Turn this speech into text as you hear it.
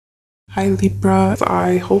Hi Libra,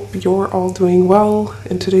 I hope you're all doing well.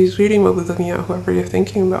 In today's reading, we'll be looking at whoever you're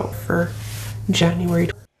thinking about for January.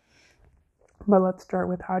 But let's start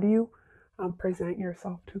with how do you present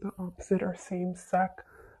yourself to the opposite or same sex.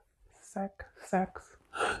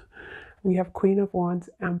 We have Queen of Wands,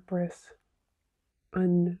 Empress,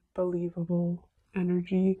 unbelievable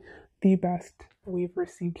energy, the best we've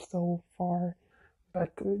received so far.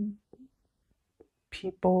 But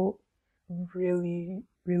people really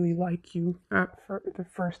like you at the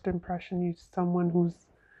first impression. You're someone who's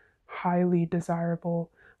highly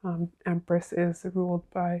desirable. Empress is ruled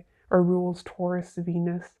by or rules Taurus,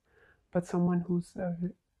 Venus, but someone who's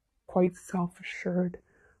quite self-assured,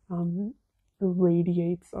 um,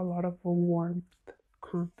 radiates a lot of warmth,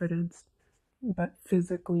 confidence, but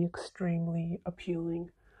physically extremely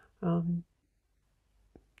appealing. Um,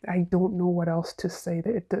 I don't know what else to say.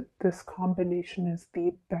 That this combination is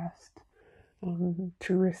the best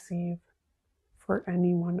to receive for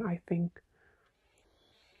anyone. I think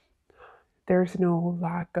there's no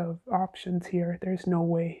lack of options here. There's no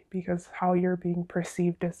way, because how you're being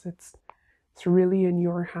perceived is it's really in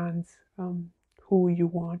your hands. Who you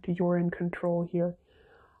want, you're in control here.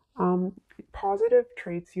 Um, Positive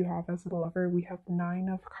traits you have as a lover. We have Nine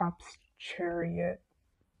of Cups, Chariot.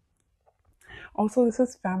 Also, this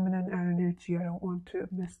is feminine energy. I don't want to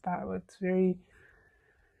miss that. It's very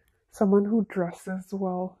someone who dresses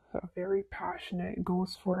well, very passionate,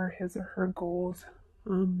 goes for his or her goals,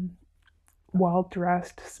 well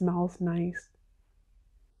dressed, smells nice.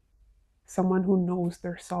 Someone who knows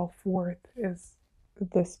their self-worth is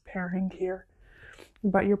this pairing here.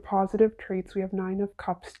 But your positive traits, we have Nine of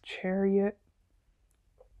Cups, Chariot.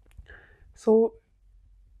 So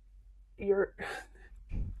you're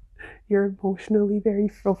you're emotionally very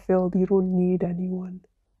fulfilled. You don't need anyone,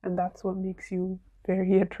 and that's what makes you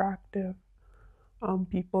very attractive.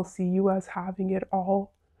 People see you as having it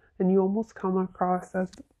all, and you almost come across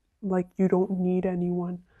as like you don't need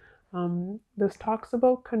anyone. This talks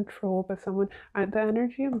about control, but the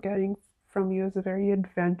energy I'm getting from you is very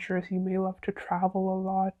adventurous. You may love to travel a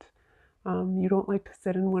lot. You don't like to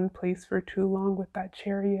sit in one place for too long with that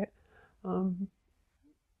Chariot. Um,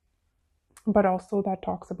 but also that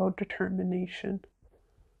talks about determination,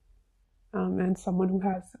 and someone who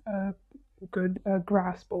has a good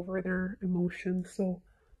grasp over their emotions. So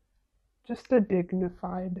just a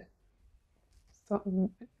dignified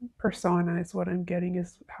persona is what I'm getting,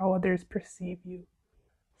 is how others perceive you.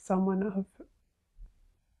 Someone of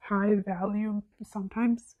high value.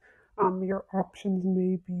 Sometimes your options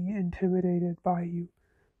may be intimidated by you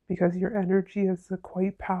because your energy is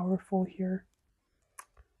quite powerful here.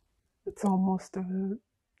 It's almost a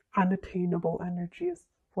unattainable energy is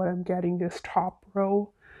what I'm getting, this top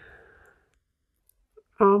row.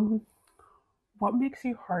 Um, what makes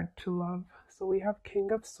you hard to love? So we have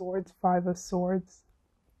King of Swords, Five of Swords.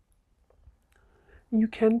 You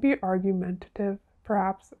can be argumentative,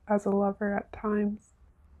 perhaps, as a lover at times.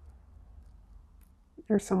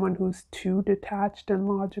 Or someone who's too detached and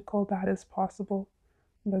logical, that is possible.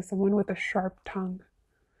 But someone with a sharp tongue.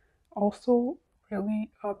 Also,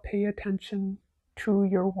 really pay attention to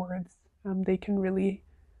your words. They can really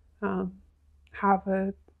have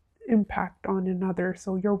an impact on another.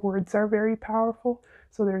 So your words are very powerful.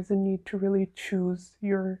 So there's a need to really choose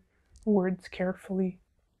your words carefully,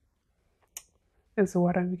 is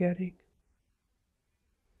what I'm getting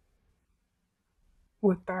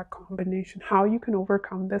with that combination. How you can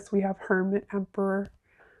overcome this, we have Hermit, Emperor.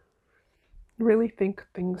 Really think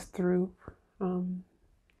things through.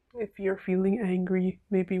 If you're feeling angry,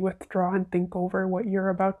 maybe withdraw and think over what you're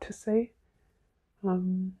about to say.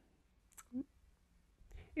 Um,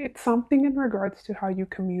 it's something in regards to how you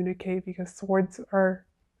communicate, because swords are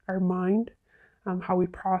our mind, how we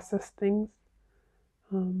process things.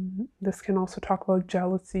 This can also talk about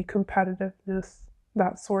jealousy, competitiveness,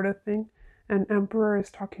 that sort of thing. And Emperor is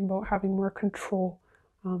talking about having more control.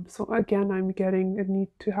 So again, I'm getting a need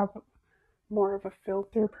to have more of a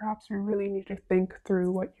filter. Perhaps you really need to think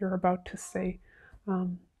through what you're about to say.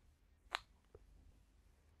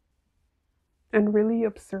 And really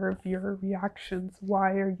observe your reactions.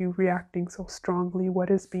 Why are you reacting so strongly? What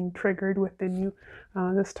is being triggered within you?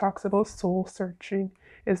 This talks about soul searching.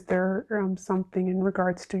 Is there something in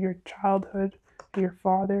regards to your childhood, your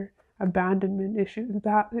father, abandonment issues?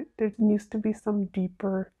 That there needs to be some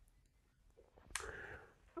deeper,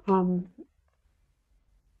 um,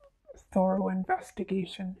 thorough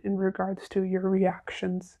investigation in regards to your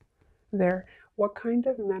reactions there. What kind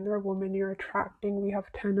of men or women you're attracting? We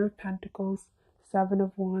have Ten of Pentacles, Seven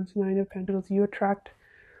of Wands, Nine of Pentacles. You attract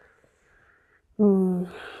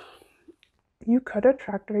You could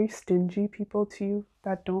attract very stingy people to you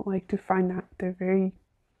that don't like to find out. They're very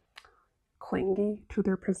clingy to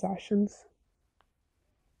their possessions.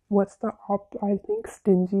 What's the I think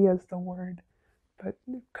stingy is the word, but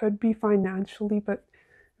it could be financially, but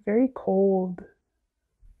very cold,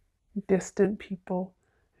 distant people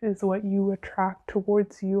is what you attract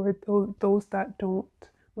towards you, or those that don't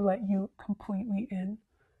let you completely in,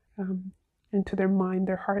 um, into their mind,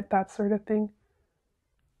 their heart, that sort of thing.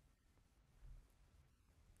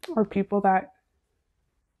 Or people that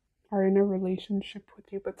are in a relationship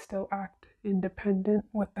with you but still act independent.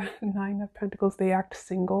 With the Nine of Pentacles, they act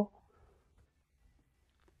single.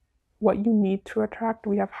 What you need to attract,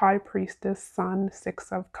 we have High Priestess, Sun,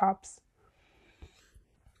 Six of Cups.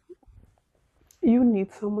 You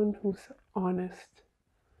need someone who's honest,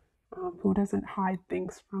 who doesn't hide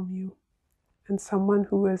things from you, and someone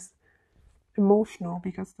who is emotional,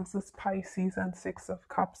 because this is Pisces and Six of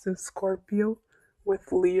Cups is Scorpio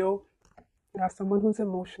with Leo. Yeah, someone who's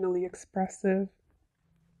emotionally expressive.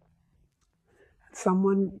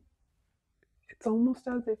 Someone, it's almost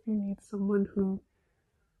as if you need someone who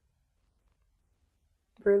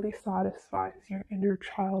really satisfies your inner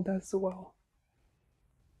child as well.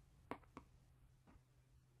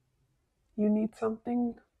 You need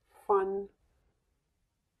something fun,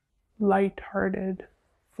 light-hearted,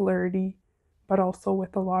 flirty, but also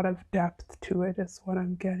with a lot of depth to it is what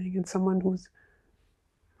I'm getting. And someone who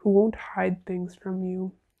won't hide things from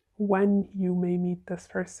you when you may meet this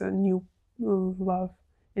person, you love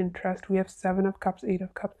interest. We have Seven of Cups, Eight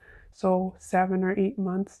of Cups, so 7 or 8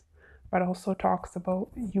 months, but also talks about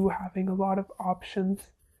you having a lot of options.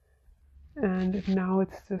 And now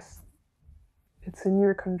it's in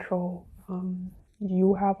your control.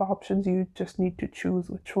 You have options. You just need to choose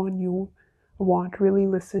which one you want. Really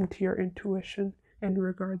listen to your intuition in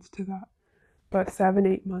regards to that. But 7,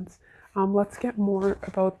 8 months. Let's get more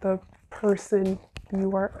about the person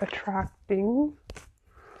you are attracting.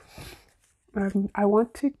 I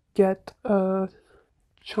want to get a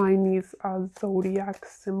Chinese zodiac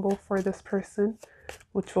symbol for this person,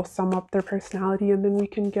 which will sum up their personality, and then we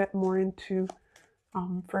can get more into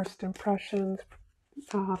first impressions,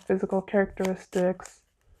 physical characteristics.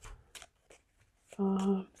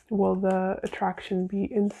 Will the attraction be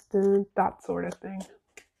instant? That sort of thing.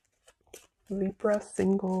 Libra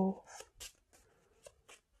singles.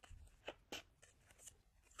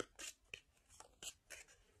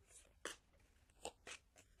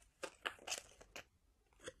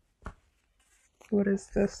 What is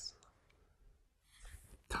this?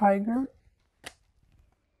 Tiger?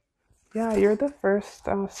 Yeah, you're the first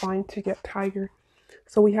sign to get tiger.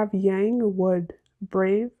 So we have Yang, wood,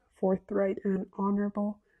 brave, forthright, and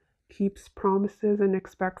honorable, keeps promises and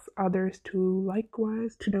expects others to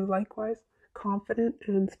do likewise, confident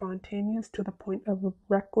and spontaneous to the point of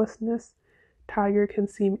recklessness. Tiger can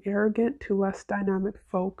seem arrogant to less dynamic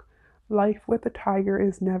folk. Life with a tiger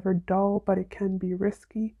is never dull, but it can be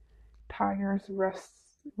risky. Tiger's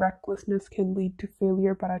recklessness can lead to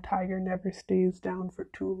failure, but a tiger never stays down for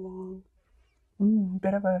too long.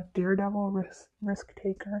 Bit of a daredevil risk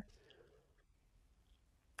taker.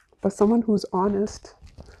 But someone who's honest.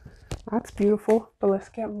 That's beautiful. But let's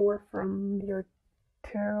get more from your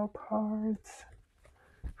tarot cards.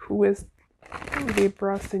 Who is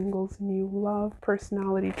Libra singles new love,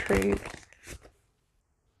 personality traits?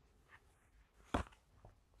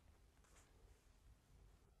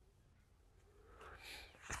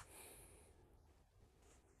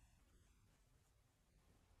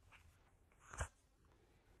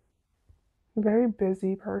 Very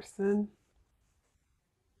busy person.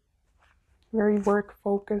 Very work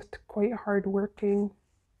focused, quite hardworking.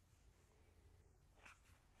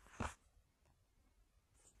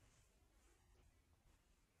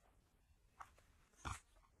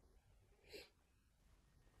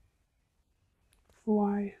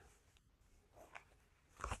 Why?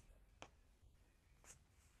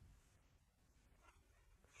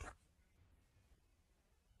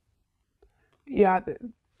 Yeah,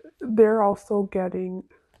 they're also getting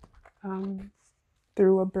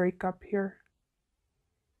through a breakup here.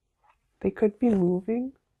 They could be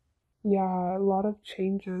moving. Yeah, a lot of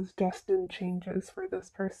changes, destined changes for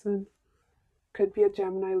this person. Could be a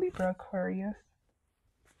Gemini, Libra, Aquarius.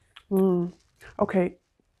 Okay,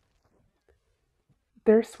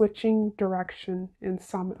 they're switching direction in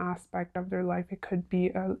some aspect of their life. It could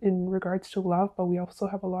be in regards to love, but we also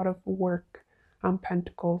have a lot of work,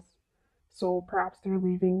 pentacles. So perhaps they're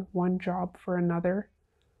leaving one job for another.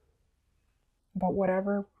 But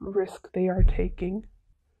whatever risk they are taking,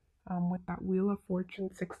 with that Wheel of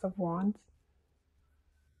Fortune, Six of Wands,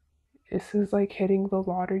 this is like hitting the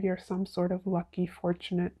lottery or some sort of lucky,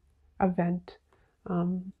 fortunate event.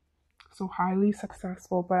 Um, so highly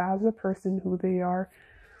successful, but as a person who they are,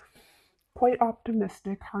 quite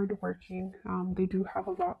optimistic, hardworking. They do have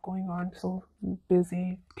a lot going on, so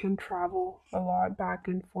busy, can travel a lot back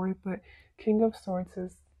and forth. But King of Swords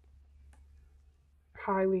is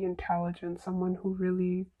highly intelligent, someone who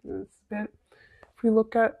really is a bit. If we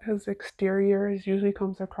look at his exterior, he usually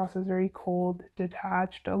comes across as very cold,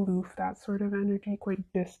 detached, aloof, that sort of energy, quite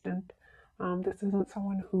distant. This isn't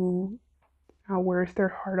someone who wears their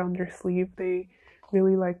heart on their sleeve. They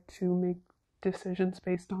really like to make decisions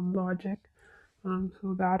based on logic.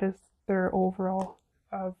 So that is their overall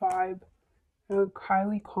vibe. A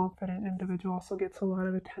highly confident individual also gets a lot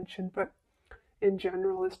of attention, but in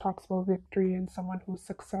general, this talks about victory and someone who's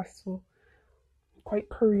successful. Quite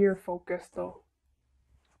career focused, though.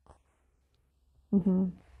 hmm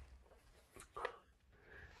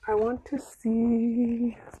I want to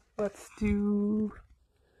see. Let's do.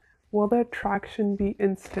 Will the attraction be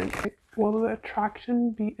instant? Will the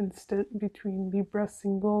attraction be instant between Libra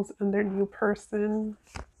singles and their new person?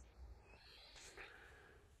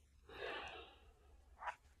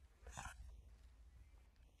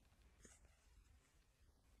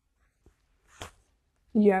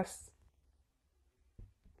 Yes.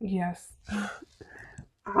 Yes.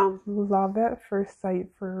 Love at first sight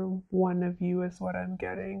for one of you is what I'm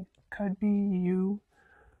getting. Could be you,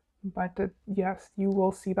 but yes, you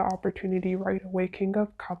will see the opportunity right away. King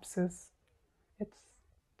of Cups is, it's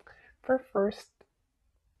for first.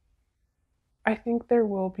 I think there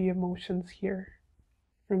will be emotions here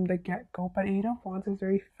from the get go, but Eight of Wands is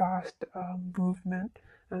very fast movement,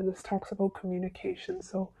 and this talks about communication.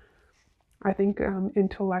 So I think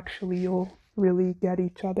intellectually you'll really get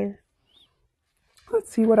each other.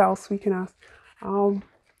 Let's see what else we can ask. Um,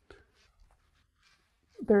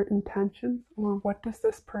 their intentions, or what does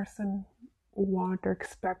this person want or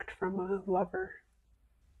expect from a lover?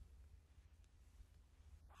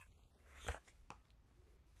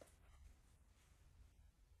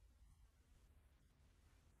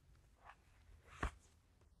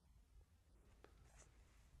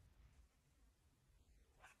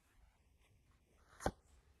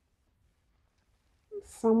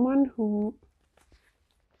 Someone who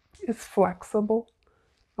is flexible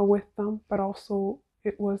with them, but also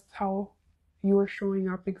it was how you were showing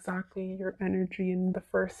up exactly. Your energy in the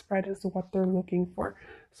first spread is what they're looking for.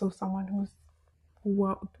 So someone who's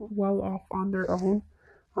well off on their own.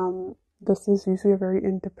 This is usually a very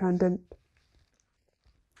independent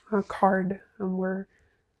card, where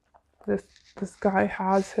this this guy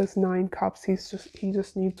has his 9 cups. He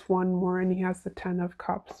just needs one more, and he has the 10 of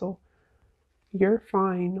cups. So you're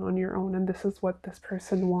fine on your own, and this is what this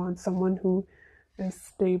person wants: someone who is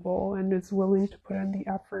stable and is willing to put in the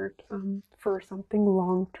effort for something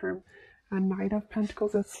long term. A Knight of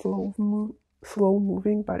Pentacles is slow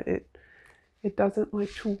moving, but it doesn't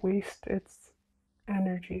like to waste its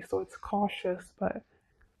energy, so it's cautious. But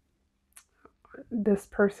this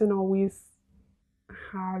person always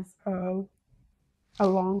has a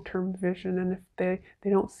long-term vision, and if they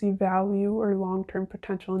don't see value or long-term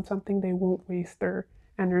potential in something, they won't waste their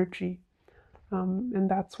energy. And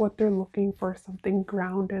that's what they're looking for: something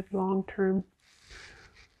grounded, long-term.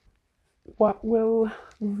 What will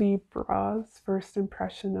Libra's first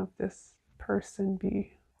impression of this person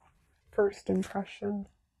be? First impression.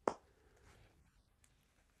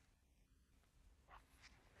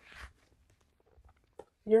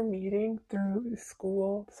 You're meeting through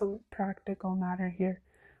school, some practical matter here,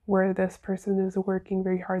 where this person is working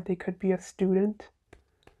very hard. They could be a student,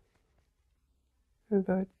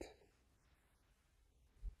 but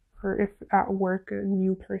or if at work, a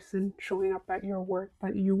new person showing up at your work.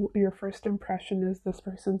 But your first impression is this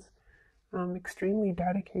person's extremely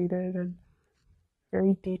dedicated and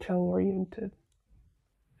very detail oriented.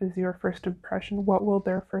 Is your first impression? What will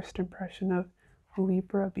their first impression of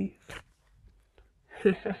Libra be?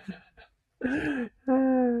 Do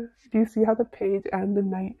you see how the page and the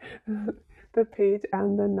knight, the page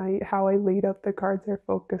and the knight, how I laid out the cards are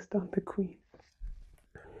focused on the queen?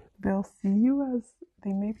 They'll see you as,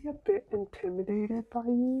 they may be a bit intimidated by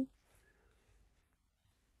you.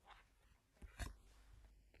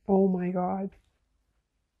 Oh my god.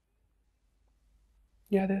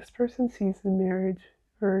 Yeah, this person sees the marriage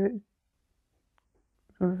or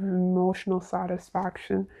emotional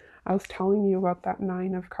satisfaction. I was telling you about that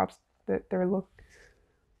 9 of cups, that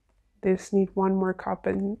they just need one more cup,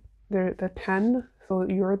 and they're the 10, so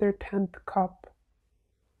you're their 10th cup.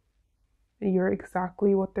 You're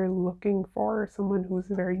exactly what they're looking for: someone who's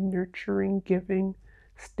very nurturing, giving,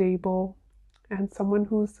 stable, and someone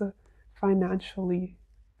who's financially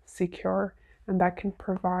secure, and that can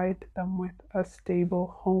provide them with a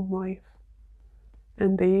stable home life.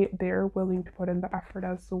 And they're willing to put in the effort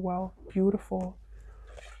as well. Beautiful.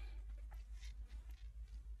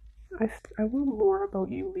 I want more about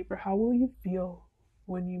you, Libra. How will you feel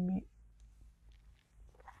when you meet?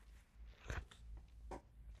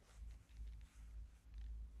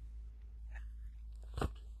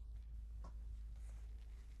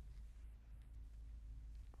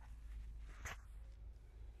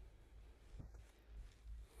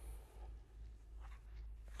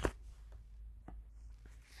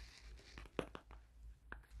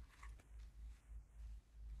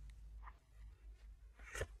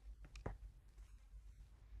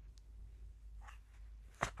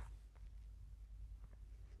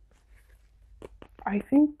 I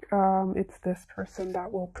think it's this person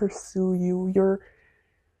that will pursue you.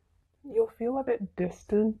 You'll feel a bit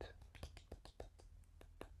distant.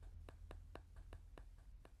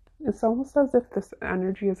 It's almost as if this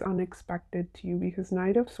energy is unexpected to you, because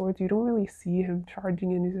Knight of Swords, you don't really see him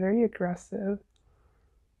charging in. He's very aggressive.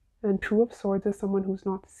 And Two of Swords is someone who's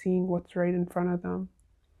not seeing what's right in front of them.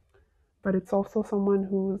 But it's also someone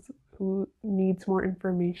who needs more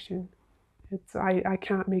information. I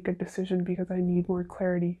can't make a decision because I need more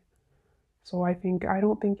clarity. So I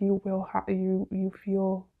don't think you will you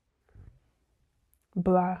feel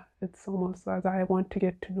blah. It's almost as I want to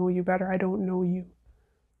get to know you better. I don't know you.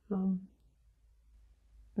 Um,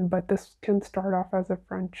 but this can start off as a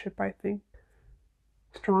friendship, I think.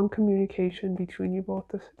 Strong communication between you both,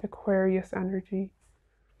 this Aquarius energy.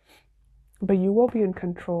 But you will be in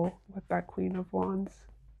control with that Queen of Wands.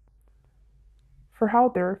 For how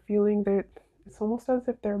they're feeling, it's almost as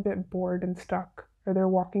if they're a bit bored and stuck, or they're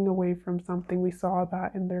walking away from something. We saw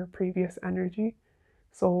that in their previous energy.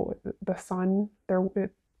 So the sun,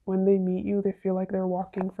 when they meet you, they feel like they're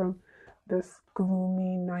walking from this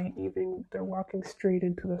gloomy night evening. They're walking straight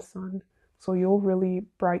into the sun. So you'll really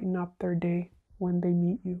brighten up their day when they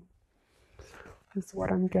meet you, is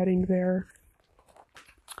what I'm getting there.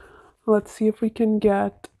 Let's see if we can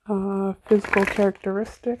get physical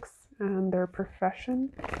characteristics and their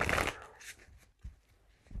profession.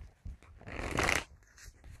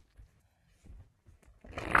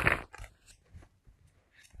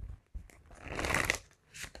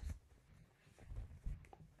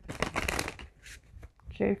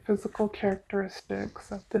 Okay, physical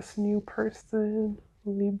characteristics of this new person,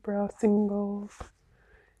 Libra singles.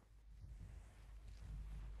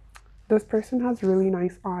 This person has really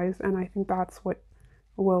nice eyes, and I think that's what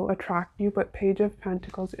will attract you. But Page of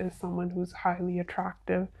Pentacles is someone who's highly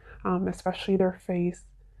attractive, especially their face.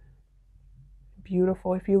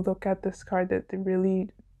 Beautiful. If you look at this card,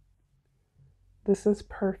 this is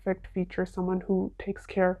perfect feature. Someone who takes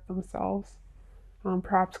care of themselves,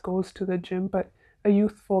 perhaps goes to the gym, but a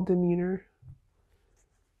youthful demeanor.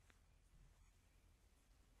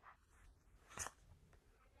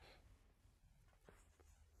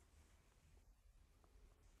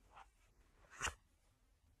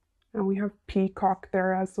 And we have peacock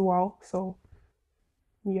there as well. So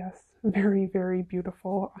yes, very, very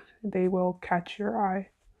beautiful. They will catch your eye.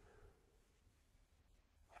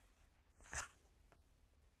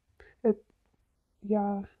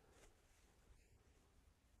 Yeah.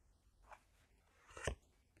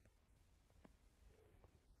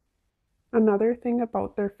 Another thing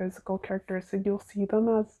about their physical characteristics, you'll see them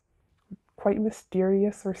as quite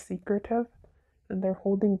mysterious or secretive, and they're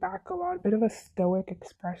holding back a lot. A bit of a stoic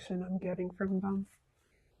expression I'm getting from them.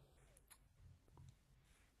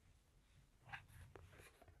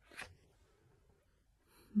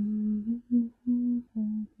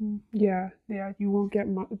 Yeah, you will get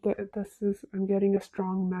I'm getting a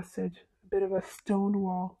strong message, a bit of a stone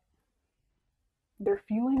wall. They're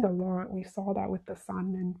feeling a lot. We saw that with the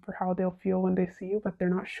sun and for how they'll feel when they see you, but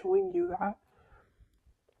they're not showing you that.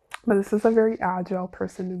 But this is a very agile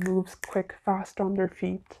person who moves quick, fast on their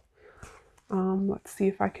feet. Let's see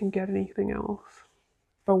if I can get anything else,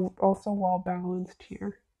 but also well balanced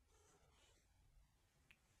here.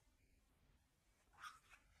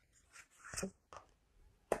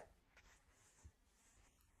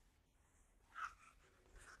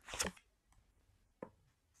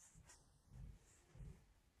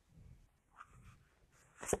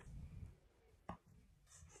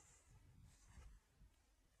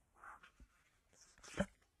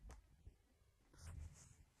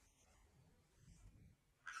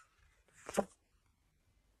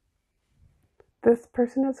 This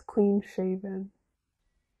person is clean shaven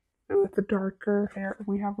with the darker hair.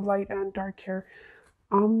 We have light and dark hair.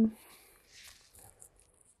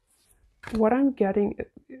 What I'm getting,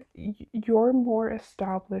 you're more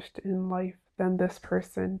established in life than this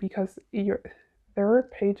person because they're a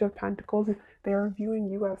Page of Pentacles. They are viewing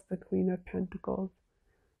you as the Queen of Pentacles.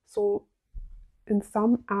 So in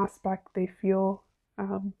some aspect, they feel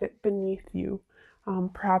a bit beneath you,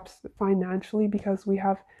 perhaps financially, because we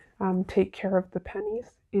have take care of the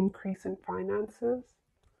pennies, increase in finances.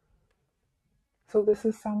 So this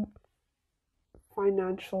is some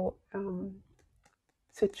financial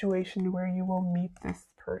situation where you will meet this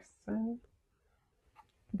person.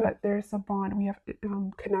 But there's a bond. We have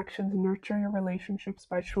connections. Nurture your relationships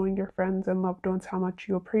by showing your friends and loved ones how much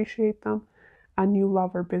you appreciate them. A new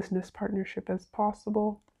love or business partnership is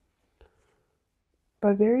possible.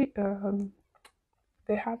 But they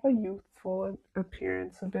have a youthful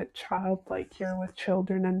appearance, a bit childlike here with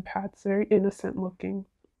children and pets. Very innocent looking,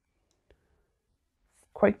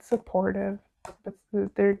 quite supportive. But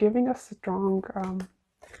they're giving us strong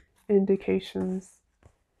indications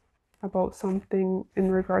about something in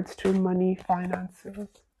regards to money, finances.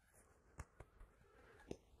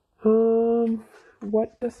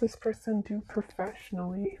 What does this person do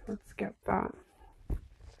professionally? Let's get that.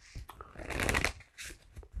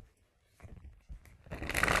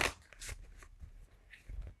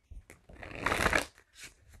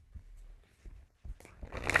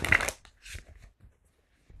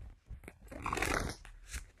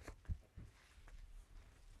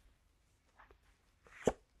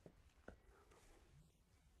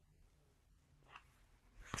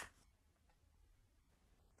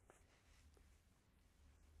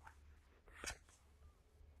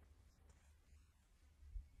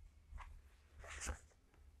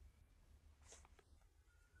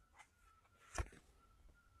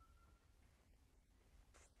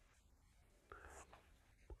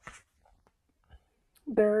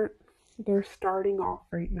 They're they're starting off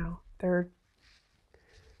right now. They're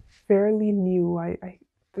fairly new.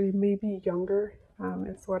 They may be younger,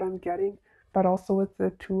 is what I'm getting. But also with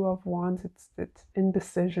the Two of Wands, it's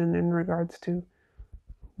indecision in regards to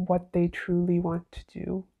what they truly want to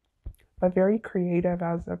do. But very creative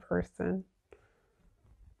as a person.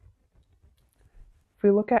 If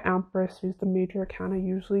we look at Empress, who's the major arcana,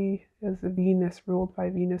 usually is Venus, ruled by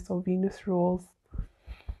Venus. So Venus rules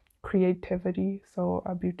creativity. So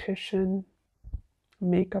a beautician,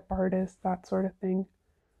 makeup artist, that sort of thing.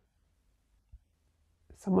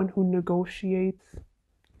 Someone who negotiates,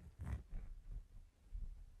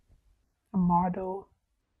 a model,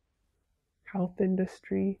 health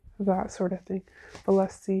industry, that sort of thing. But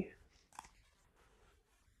let's see.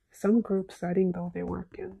 Some group setting, though, they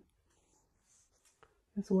work in,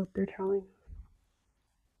 is what they're telling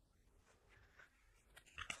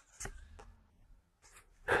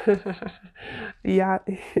us. Yeah,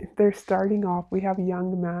 they're starting off. We have a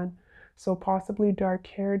young man, so possibly dark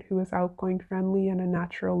haired, who is outgoing, friendly, and a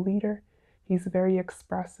natural leader. He's very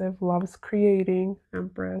expressive, loves creating,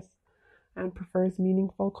 Empress, and prefers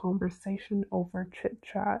meaningful conversation over chit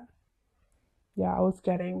chat. Yeah, I was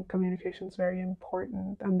getting communication is very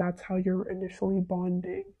important, and that's how you're initially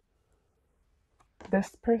bonding.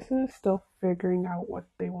 This person is still figuring out what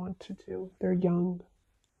they want to do. They're young.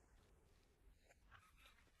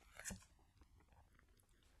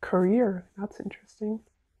 Career, that's interesting.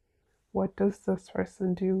 What does this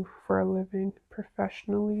person do for a living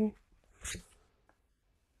professionally?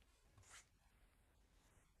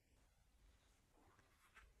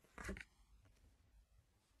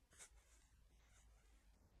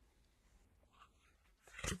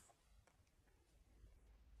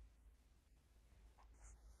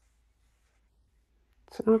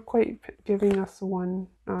 It's not quite giving us one.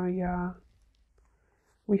 Yeah.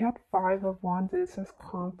 We had Five of Wands, and it says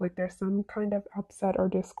conflict. There's some kind of upset or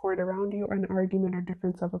discord around you, an argument or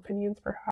difference of opinions, perhaps.